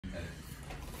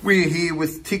We're here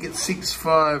with ticket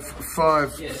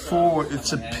 6554.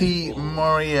 It's a P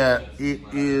MAURIAT. It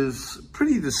is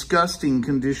pretty disgusting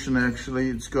condition, actually.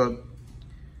 It's got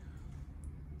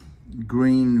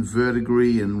green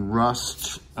verdigris and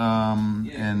rust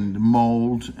and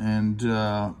mold.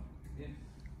 And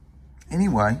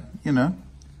anyway, you know,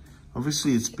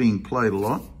 obviously it's being played a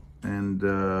lot. And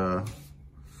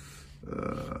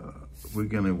we're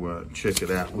going to check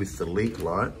it out with the leak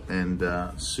light and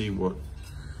see what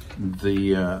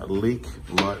the leak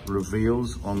light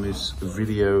reveals on this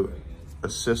video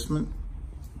assessment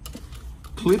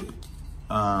clip.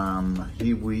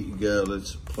 Here we go.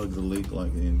 Let's plug the leak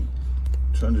light in.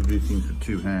 Trying to do things with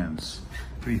two hands.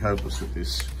 Pretty hopeless at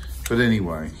this. But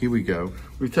anyway, here we go.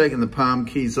 We've taken the palm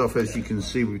keys off. As you can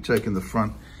see, we've taken the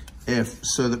front F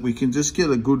so that we can just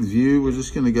get a good view. We're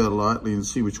just going to go lightly and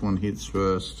see which one hits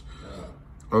first.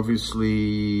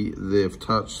 Obviously, they've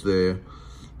touched there.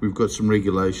 We've got some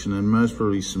regulation and most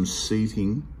probably some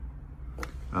seating.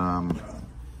 We'll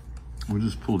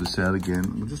just pull this out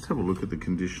again. We'll just have a look at the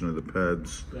condition of the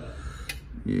pads.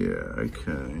 Yeah,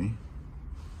 okay.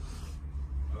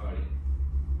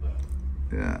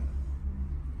 Yeah.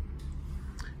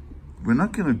 We're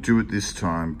not going to do it this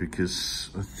time because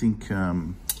I think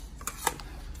the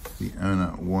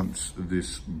owner wants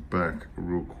this back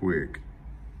real quick.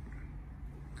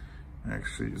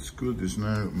 Actually, it's good. There's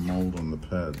no mold on the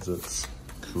pads. That's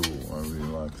cool. I really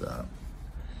like that.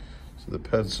 So the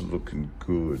pads are looking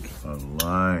good. I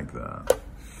like that.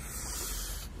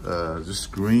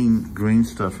 Just green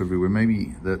stuff everywhere.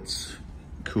 Maybe that's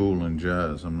cool and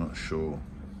jazz. I'm not sure.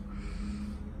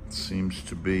 It seems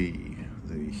to be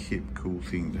the hip, cool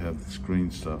thing to have this green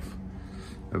stuff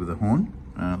over the horn.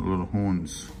 A lot of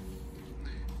horns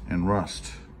and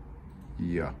rust.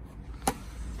 Yeah.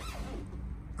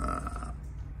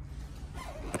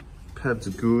 Pads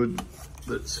are good.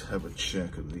 Let's have a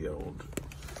check of the old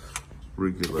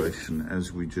regulation.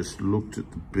 As we just looked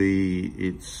at the B,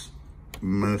 it's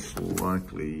most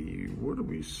likely, what do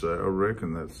we say? I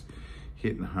reckon that's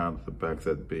hitting hard at the back,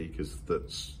 that B, because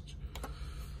that's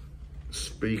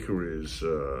speaker is,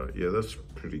 yeah, that's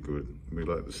pretty good. We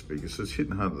like the speaker. So it's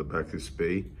hitting hard at the back, this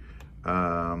B.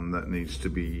 That needs to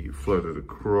be floated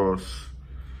across.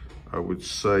 I would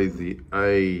say the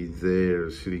A there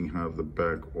is hitting hard at the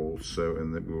back also,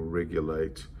 and that will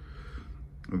regulate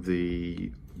the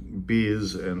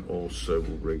B's and also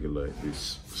will regulate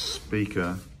this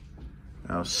speaker.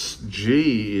 Our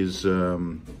G is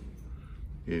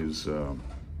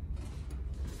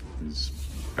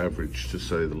average, to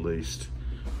say the least.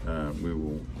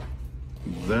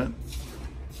 That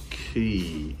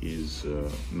key is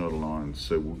not aligned,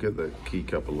 so we'll get that key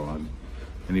cup aligned.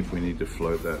 And if we need to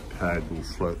float that pad, we'll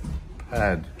float the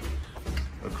pad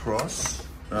across.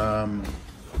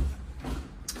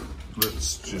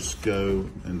 Let's just go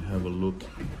and have a look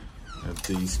at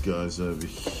these guys over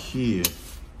here.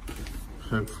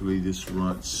 Hopefully this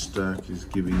right stack is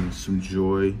giving some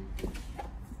joy.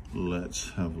 Let's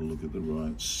have a look at the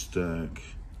right stack.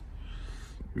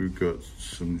 We've got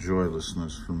some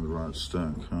joylessness from the right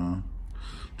stack, huh?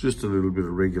 Just a little bit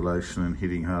of regulation and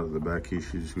hitting hard at the back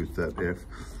issues with that F.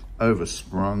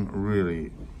 Oversprung,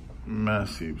 really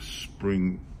massive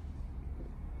spring.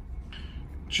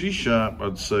 G sharp,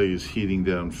 I'd say, is hitting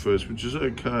down first, which is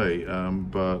okay,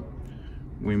 but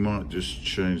we might just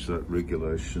change that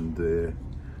regulation there.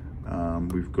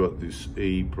 We've got this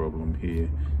E problem here.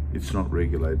 It's not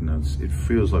regulating us. It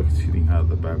feels like it's hitting hard at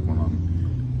the back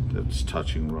when that's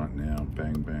touching right now.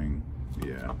 Bang, bang,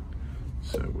 yeah.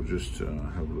 So we'll just have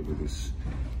a look at this.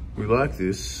 We like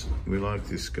this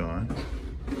guy.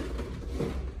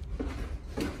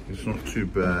 It's not too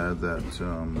bad. That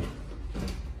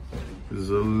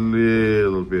there's a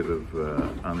little bit of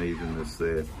unevenness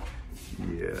there.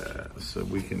 Yeah, so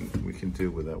we can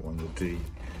deal with that one. The D.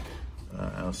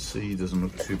 Our C doesn't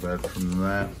look too bad from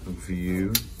that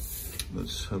view.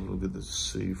 Let's have a look at the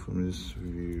C from this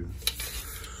view.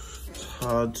 It's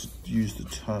hard to use the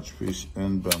touch piece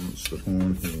and balance the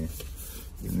horn here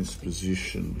in this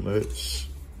position. Let's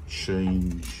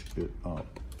change it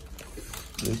up.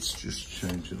 Let's just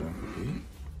change it up here.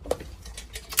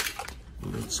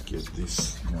 Let's get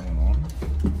this going on.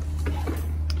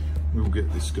 We'll get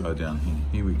this guy down here.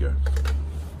 Here we go.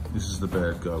 This is the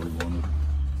bad guy we wanted.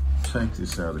 Take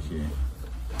this out of here.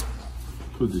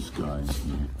 Put this guy in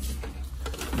here.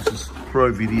 This is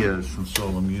Pro Videos from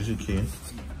Solar Music here.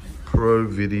 Pro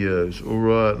Videos. All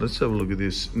right, let's have a look at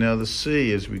this. Now the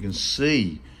C, as we can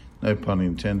see, no pun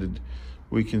intended,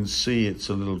 we can see it's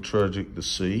a little tragic, the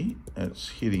C. It's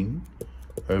hitting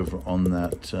over on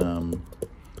that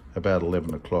about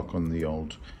 11 o'clock on the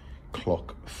old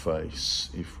clock face.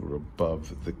 If we're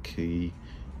above the key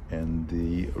and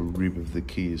the rib of the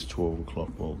key is 12 o'clock,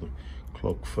 while the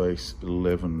clock face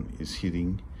 11 is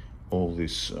hitting, all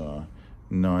this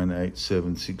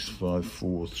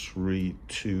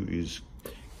 9876543 is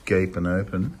gaping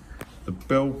open. The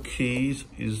bell keys,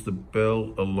 is the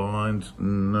bell aligned?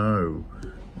 No.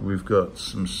 We've got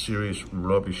some serious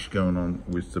rubbish going on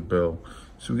with the bell.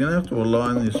 So we're gonna have to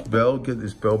align this bell, get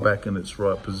this bell back in its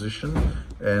right position,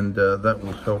 and that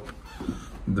will help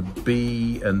the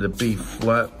B and the B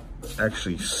flat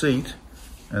actually seat,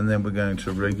 and then we're going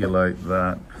to regulate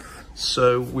that.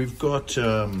 So we've got,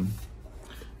 yeah,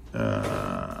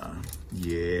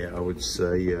 I would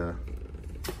say,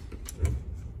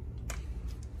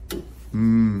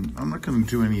 I'm not going to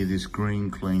do any of this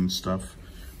green clean stuff.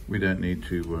 We don't need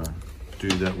to do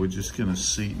that. We're just going to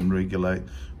seat and regulate.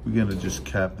 We're going to just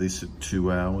cap this at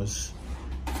 2 hours,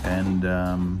 and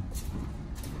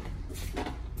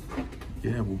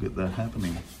yeah, we'll get that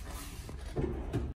happening.